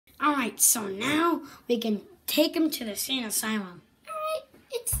Alright, so now we can take him to the sane asylum. Alright,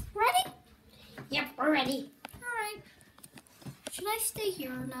 it's ready? Yep, we're ready. Alright. Should I stay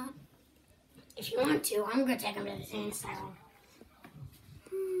here or not? If you want to, I'm going to take him to the sane asylum.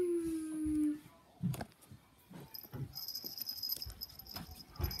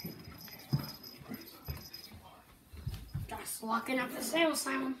 Just walking up the sane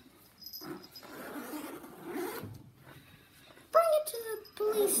asylum. Bring it to the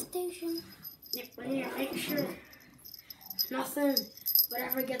police station. Yep, we need to make sure nothing,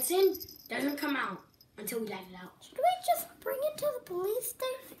 whatever gets in, doesn't come out until we let it out. Should we just bring it to the police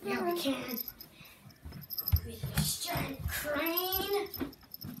station? Yeah, we can. With this giant crane.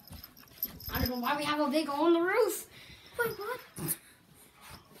 I don't know why we have a big hole in the roof. Wait, what?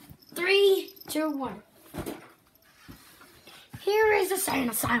 3, 2, 1. Here is the sane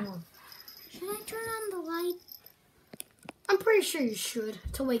asylum. Should I turn on the light? I'm pretty sure you should,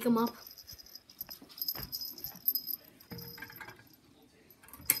 to wake him up.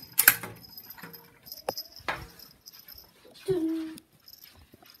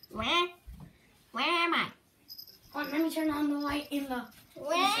 Where am I? Oh, let me turn on the light in the sane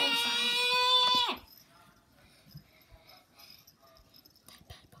asylum. That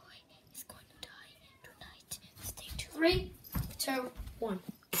bad boy is going to die tonight. Stay tuned. 3, 2, 1.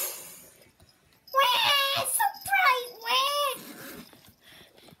 It's so bright.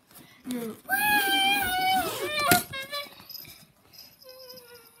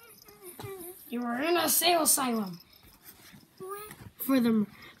 You were in a sane asylum for them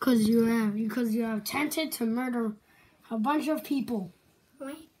because you have attempted to murder a bunch of people.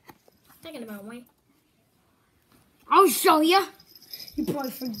 Wait. Thinking about wait. I'll show you. You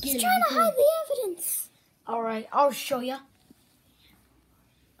probably forget. He's trying to hide the evidence. All right, I'll show you.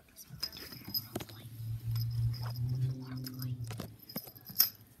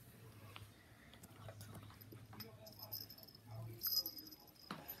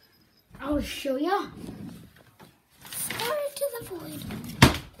 I'll show you. Start to the void.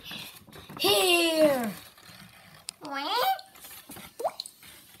 Here.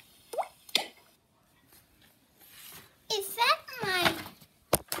 Is that my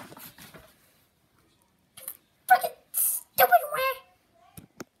freaking stupid way?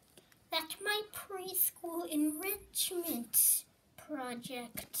 That's my preschool enrichment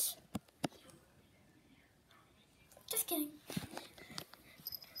project. Just kidding.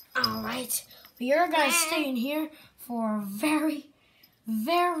 All right, we are gonna stay in here for very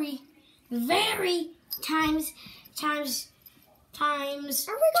times Are we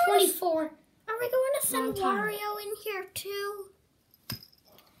going 24. Are we going to send Long time. Wario in here too?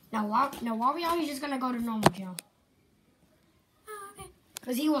 Now, Wario is just gonna go to normal jail Oh, okay.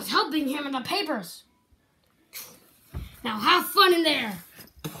 because he was helping him in the papers. Now, have fun in there.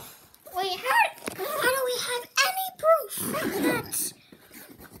 Wait, how do we have any proof that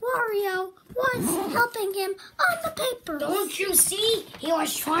Wario was helping him on the papers? Don't you see? He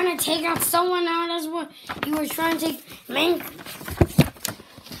was trying to take out someone out as well. He was trying to take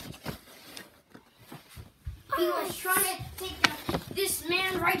He was trying to take this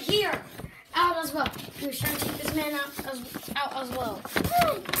man right here out as well. He was trying to take this man out as well.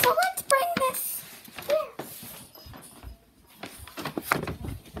 Alright, so let's bring this here.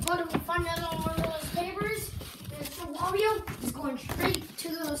 But if we find out on one of those papers, Mr. Wario is going straight to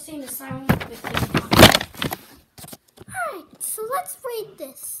the sane asylum with his pocket. Alright, so let's read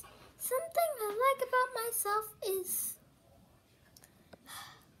this. Something I like about myself is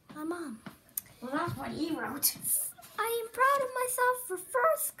my mom. Well, that's what he wrote. I am proud of myself for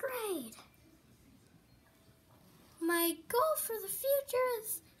first grade. My goal for the future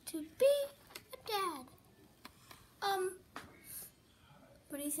is to be a dad.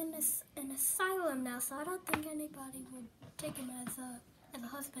 But he's in an asylum now, so I don't think anybody would take him as a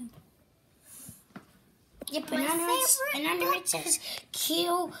husband. Yep, and under it says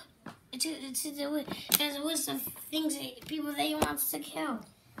kill to do it as a list of things people that he wants to kill.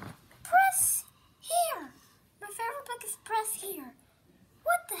 Press here. My favorite book is Press Here.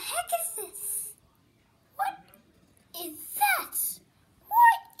 What the heck is this? What is that?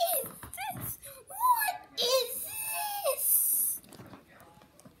 What is this? What is this?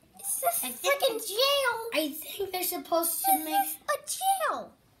 Is this freaking jail? I think they're supposed to make a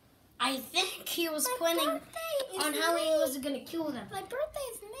jail. I think he was My planning birthday is on how he May. was going to kill them. My birthday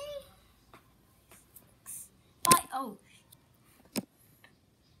is May. Oh.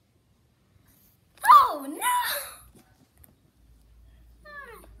 Oh no!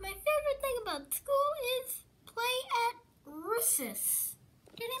 My favorite thing about school is play at recess.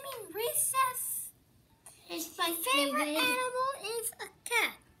 Did I mean recess? His My favorite animal is a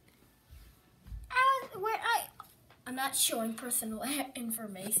cat. I'm not showing personal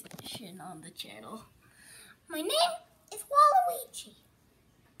information on the channel. My name is Waluigi.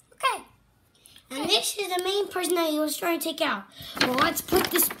 Okay. And this is the main person that he was trying to take out. Well, let's put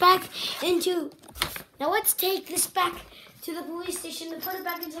this back into... Now let's take this back to the police station and put it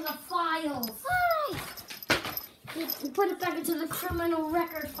back into the files. All right. And put it back into the criminal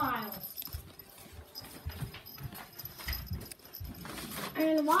record files.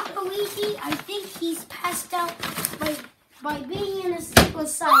 And Waluigi, I think he's passed out by being in a sick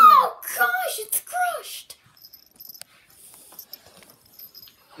asylum. Oh gosh, it's crushed.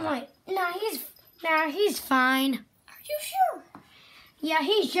 Wait, no, he's fine. Are you sure? Yeah,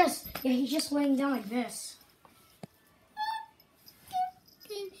 he's just laying down like this.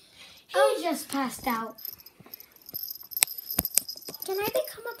 He just passed out. Can I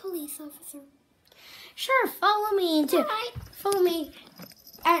become a police officer? Sure, follow me into. Alright. Follow me,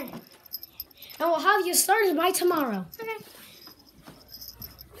 and we'll have you started by tomorrow. Okay.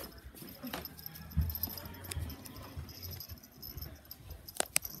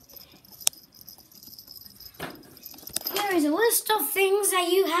 Here is a list of things that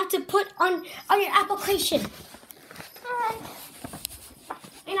you have to put on your application. All right.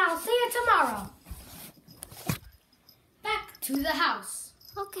 And I'll see you tomorrow. Back to the house.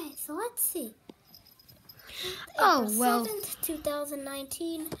 Okay, so let's see. Oh, April well. 7th,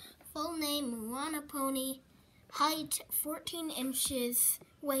 2019. Full name, Moana Pony. Height, 14 inches.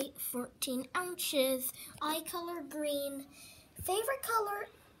 Weight, 14 ounces. Eye color, green. Favorite color,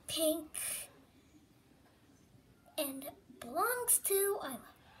 pink. And belongs to Isla.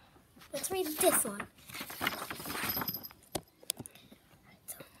 Let's read this one.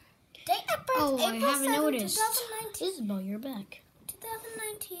 Date of birth, Oh, I April haven't 7th, noticed. 2019. Isabelle, you're back.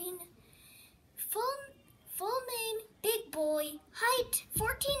 2019. Full name, Big Boy. Height,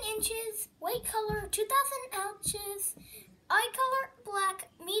 14 inches. Weight color, 2,000 ounces. Eye color, black.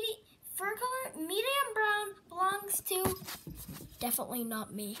 Fur color, medium brown. Belongs to... Definitely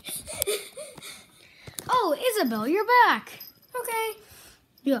not me. Oh, Isabelle, you're back. Okay.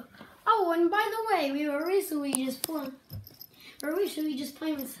 Yeah. Oh, and by the way, we were recently just playing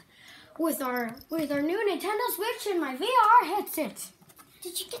with our new Nintendo Switch and my VR headset.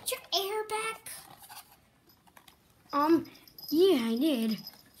 Did you get your air back? Yeah, I did.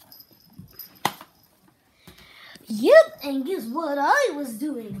 Yep, and guess what I was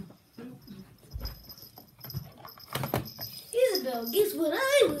doing? Isabelle, guess what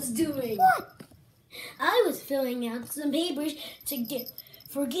I was doing? What? I was filling out some papers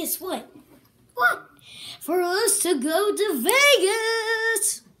for guess what? What? For us to go to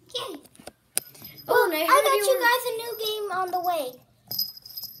Vegas. Yay. Oh, and I got you guys a new game on the way.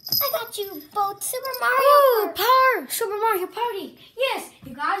 I got you both Super Mario Kart. Super Mario Party. Yes,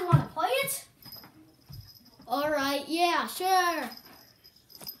 you guys want to play it? All right, yeah, sure.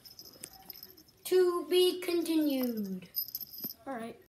 To be continued. All right.